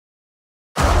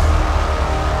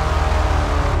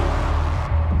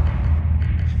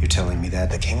that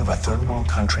the king of a third world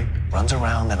country runs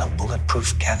around in a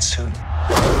bulletproof catsuit?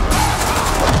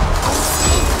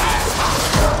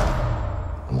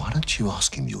 Why don't you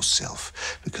ask him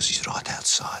yourself? Because he's right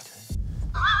outside.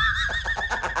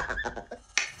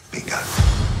 Bingo.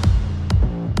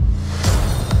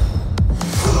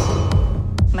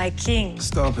 My king.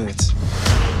 Stop it.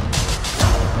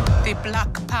 The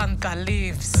Black Panther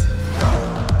lives.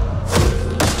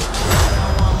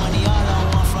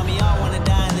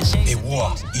 A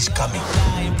war is coming.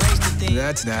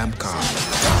 That's damn calm.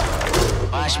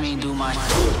 Watch me do my.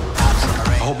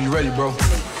 I hope you're ready, bro.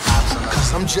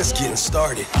 Because I'm just getting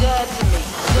started.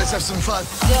 Let's have some fun.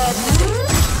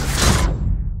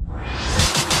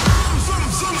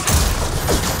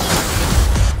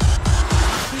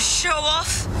 You show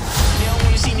off. They don't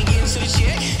want to see me get into the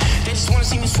check. They just want to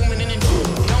see me swimming in the pool.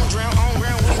 Don't drown on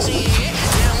ground with it in your head.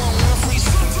 They don't want one freeze.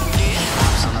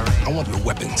 I want your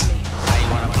weapons. How you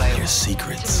want to play? Your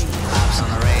secrets. Ops on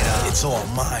the radar. It's all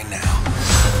mine now.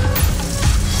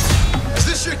 Is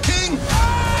this your king?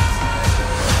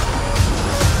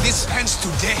 This ends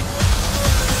today.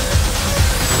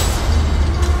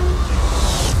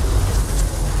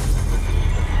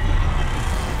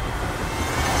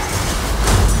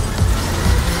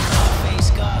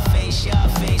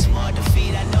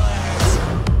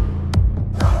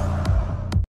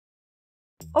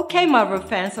 Okay, Marvel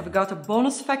fans, I've got a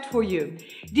bonus fact for you.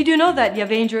 Did you know that the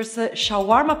Avengers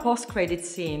shawarma post-credit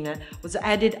scene was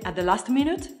added at the last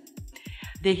minute?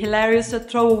 The hilarious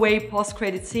throwaway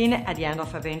post-credit scene at the end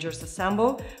of Avengers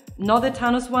Assemble, not the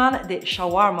Thanos one, the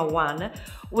shawarma one,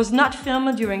 was not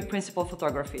filmed during principal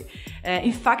photography.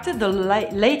 In fact, the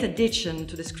late addition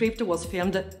to the script was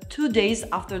filmed 2 days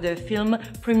after the film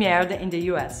premiered in the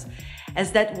US,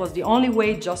 as that was the only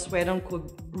way Joss Whedon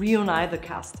could reunite the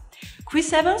cast.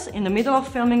 Chris Evans, in the middle of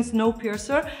filming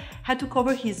Snowpiercer, had to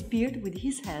cover his beard with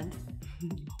his hand.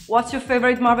 What's your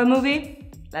favorite Marvel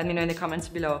movie? Let me know in the comments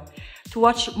below. To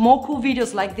watch more cool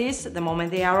videos like this, the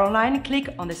moment they are online, click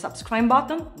on the subscribe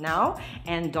button now,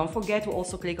 and don't forget to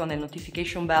also click on the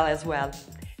notification bell as well.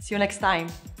 See you next time!